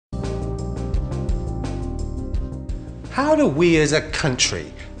How do we as a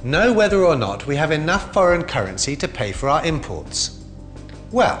country know whether or not we have enough foreign currency to pay for our imports?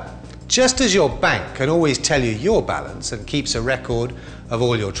 Well, just as your bank can always tell you your balance and keeps a record of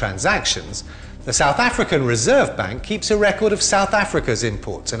all your transactions, the South African Reserve Bank keeps a record of South Africa's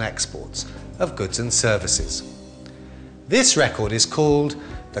imports and exports of goods and services. This record is called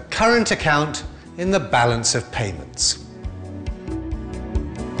the current account in the balance of payments.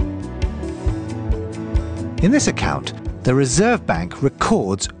 In this account, the Reserve Bank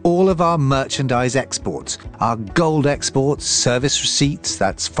records all of our merchandise exports, our gold exports, service receipts,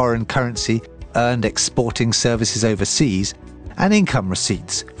 that's foreign currency earned exporting services overseas, and income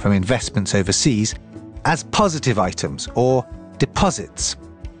receipts from investments overseas as positive items or deposits.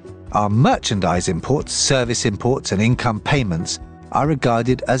 Our merchandise imports, service imports and income payments are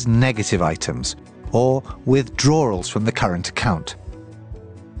regarded as negative items or withdrawals from the current account.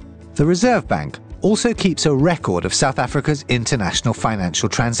 The Reserve Bank also keeps a record of South Africa's international financial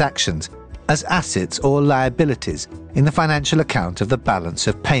transactions as assets or liabilities in the financial account of the balance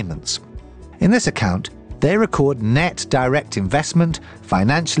of payments. In this account, they record net direct investment,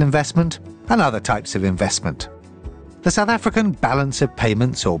 financial investment, and other types of investment. The South African Balance of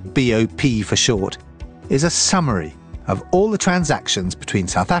Payments, or BOP for short, is a summary of all the transactions between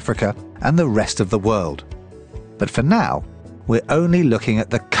South Africa and the rest of the world. But for now, we're only looking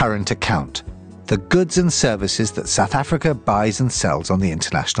at the current account, the goods and services that South Africa buys and sells on the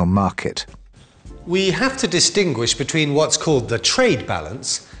international market. We have to distinguish between what's called the trade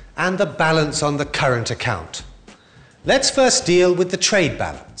balance and the balance on the current account. Let's first deal with the trade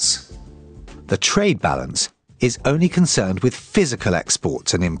balance. The trade balance is only concerned with physical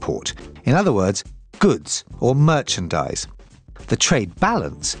exports and import, in other words, goods or merchandise. The trade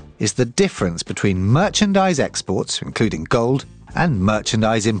balance is the difference between merchandise exports, including gold, and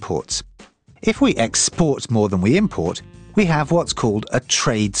merchandise imports. If we export more than we import, we have what's called a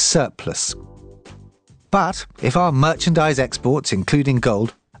trade surplus. But if our merchandise exports, including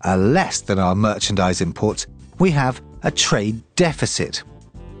gold, are less than our merchandise imports, we have a trade deficit.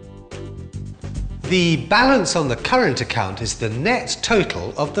 The balance on the current account is the net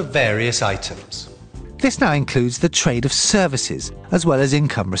total of the various items. This now includes the trade of services as well as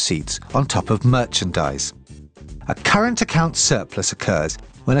income receipts on top of merchandise. A current account surplus occurs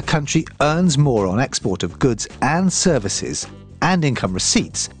when a country earns more on export of goods and services and income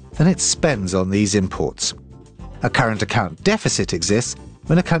receipts than it spends on these imports. A current account deficit exists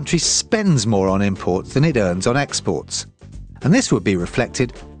when a country spends more on imports than it earns on exports, and this would be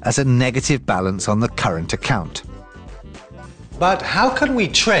reflected as a negative balance on the current account. But how can we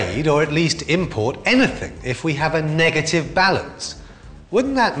trade or at least import anything if we have a negative balance?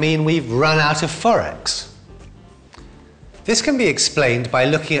 Wouldn't that mean we've run out of forex? This can be explained by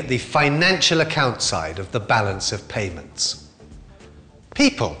looking at the financial account side of the balance of payments.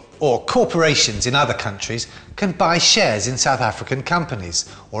 People or corporations in other countries can buy shares in South African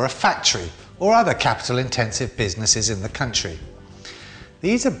companies or a factory or other capital-intensive businesses in the country.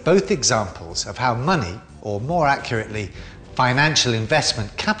 These are both examples of how money, or more accurately, financial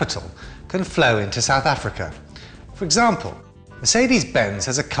investment capital, can flow into South Africa. For example, Mercedes-Benz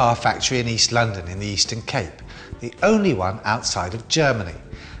has a car factory in East London in the Eastern Cape, the only one outside of Germany.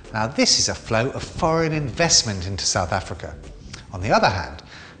 Now this is a flow of foreign investment into South Africa. On the other hand,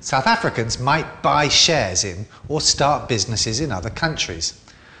 South Africans might buy shares in or start businesses in other countries.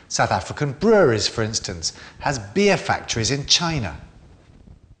 South African breweries, for instance, has beer factories in China.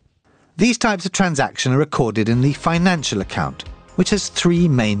 These types of transactions are recorded in the financial account, which has three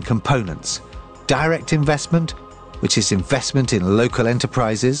main components: direct investment, which is investment in local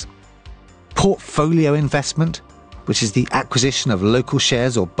enterprises; portfolio investment, which is the acquisition of local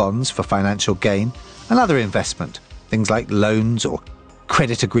shares or bonds for financial gain; and other investment, things like loans or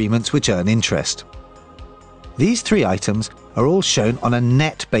credit agreements which earn interest. These three items are all shown on a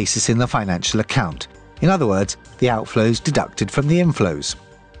net basis in the financial account. In other words, the outflows deducted from the inflows.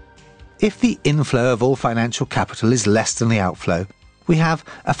 If the inflow of all financial capital is less than the outflow, we have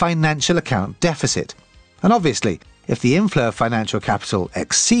a financial account deficit. And obviously, if the inflow of financial capital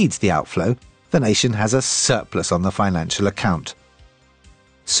exceeds the outflow, the nation has a surplus on the financial account.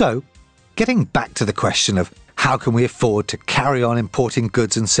 So, getting back to the question of how can we afford to carry on importing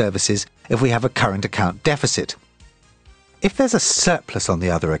goods and services if we have a current account deficit? If there's a surplus on the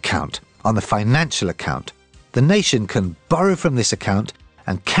other account, on the financial account, the nation can borrow from this account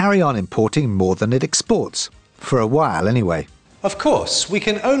and carry on importing more than it exports, for a while anyway. Of course, we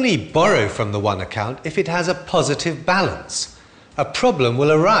can only borrow from the one account if it has a positive balance. A problem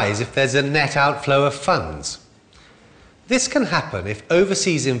will arise if there's a net outflow of funds. This can happen if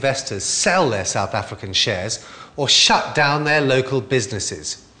overseas investors sell their South African shares or shut down their local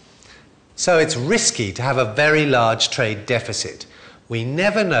businesses. So it's risky to have a very large trade deficit. We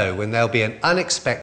never know when there'll be an unexpected